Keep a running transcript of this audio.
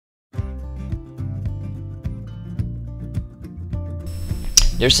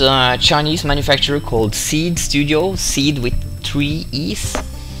There's a Chinese manufacturer called Seed Studio, Seed with 3 E's.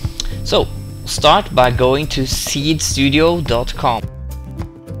 So start by going to seedstudio.com.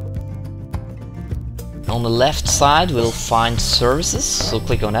 On the left side we'll find services, so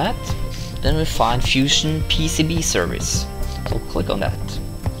click on that. Then we'll find Fusion PCB service, so click on that.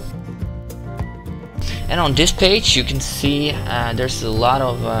 And on this page you can see there's a lot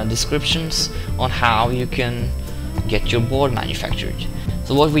of descriptions on how you can get your board manufactured.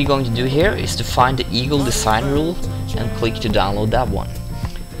 So what we're going to do here is to find the Eagle design rule and click to download that one.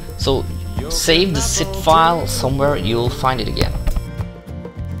 So save the zip file somewhere, you'll find it again.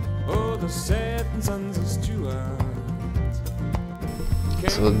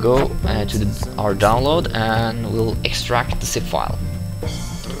 So we'll go to our download and we'll extract the zip file.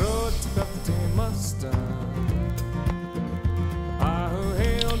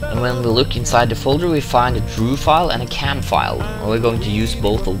 And when we look inside the folder we find a Drew file and a CAM file, and we're going to use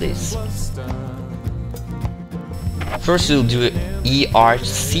both of these. First we'll do an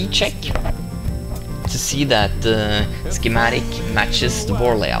ERC check to see that the schematic matches the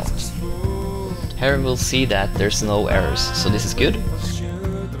board layout. Here we'll see that there's no errors, so this is good.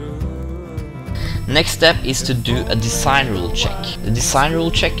 Next step is to do a design rule check. The design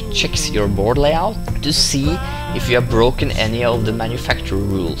rule check checks your board layout to see if you have broken any of the manufacturer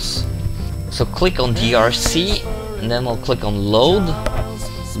rules. So click on DRC and then we'll click on load.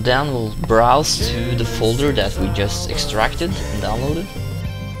 Then we'll browse to the folder that we just extracted and downloaded.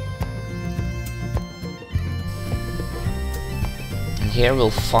 And here we'll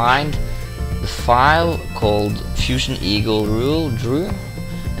find the file called Fusion Eagle Rule Drew,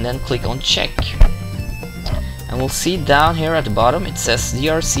 and then click on check. And we'll see down here at the bottom it says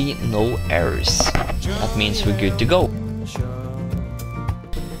DRC no errors. That means we're good to go.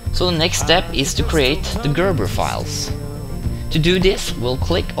 So the next step is to create the Gerber files. To do this we'll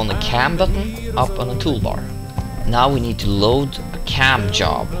click on the CAM button up on the toolbar. Now we need to load a CAM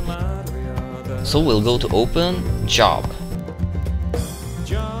job. So we'll go to open job.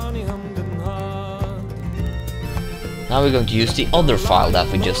 Now we're going to use the other file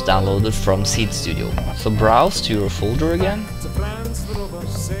that we just downloaded from Seed Studio. So browse to your folder again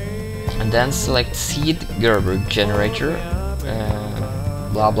and then select seed Gerber generator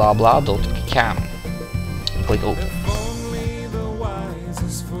blah blah blah .cam. Click open.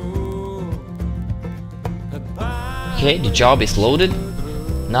 Okay, the job is loaded.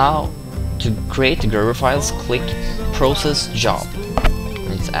 Now to create the Gerber files, click process job.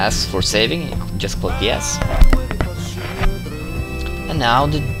 It asks for saving, just click yes. And now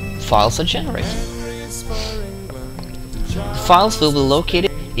the files are generated. The files will be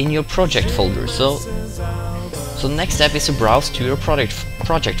located in your project folder. So the next step is to browse to your project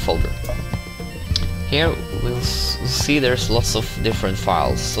folder. Here we'll see there's lots of different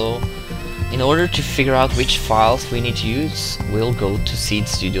files. So in order to figure out which files we need to use, we'll go to Seed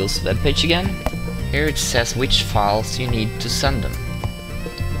Studio's webpage again. Here it says which files you need to send them.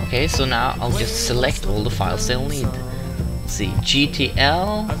 Okay, so now I'll just select all the files they'll need. See,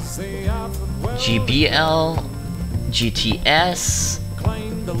 GTL, GBL, GTS,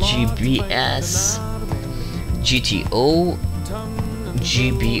 GBS, GTO,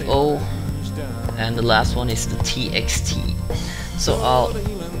 GBO, and the last one is the TXT. So I'll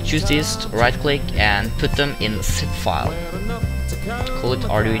choose this, right click and put them in a zip file. Call it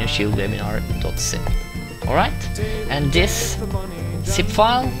Arduino Shield webinar.zip. Alright, and this zip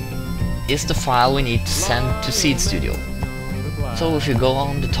file is the file we need to send to Seed Studio. So if you go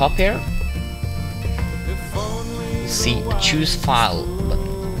on the top here, see choose file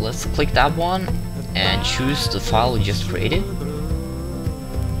button. Let's click that one and choose the file we just created.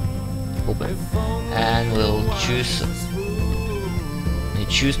 Open, and we'll choose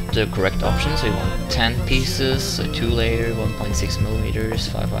the correct option. So you want 10 pieces, so 2 layer, 1.6 millimeters,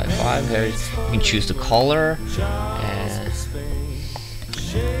 5x5. Here you can choose the color.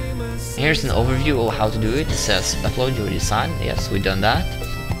 Here's an overview of how to do it. It says upload your design. Yes, we've done that.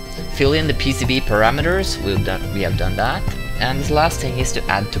 Fill in the PCB parameters. We have done that. And the last thing is to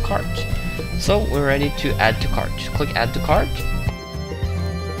add to cart. So we're ready to add to cart. Click add to cart.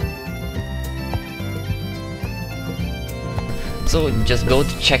 So just go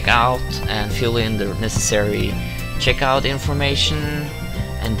to checkout and fill in the necessary checkout information,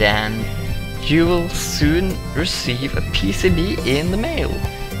 and then you will soon receive a PCB in the mail.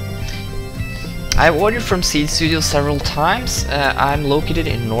 I've ordered from Seed Studio several times. I'm located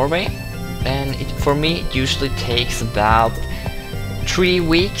in Norway, and for me it usually takes about 3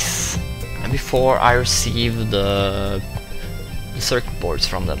 weeks before I receive the circuit boards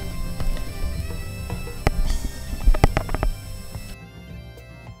from them.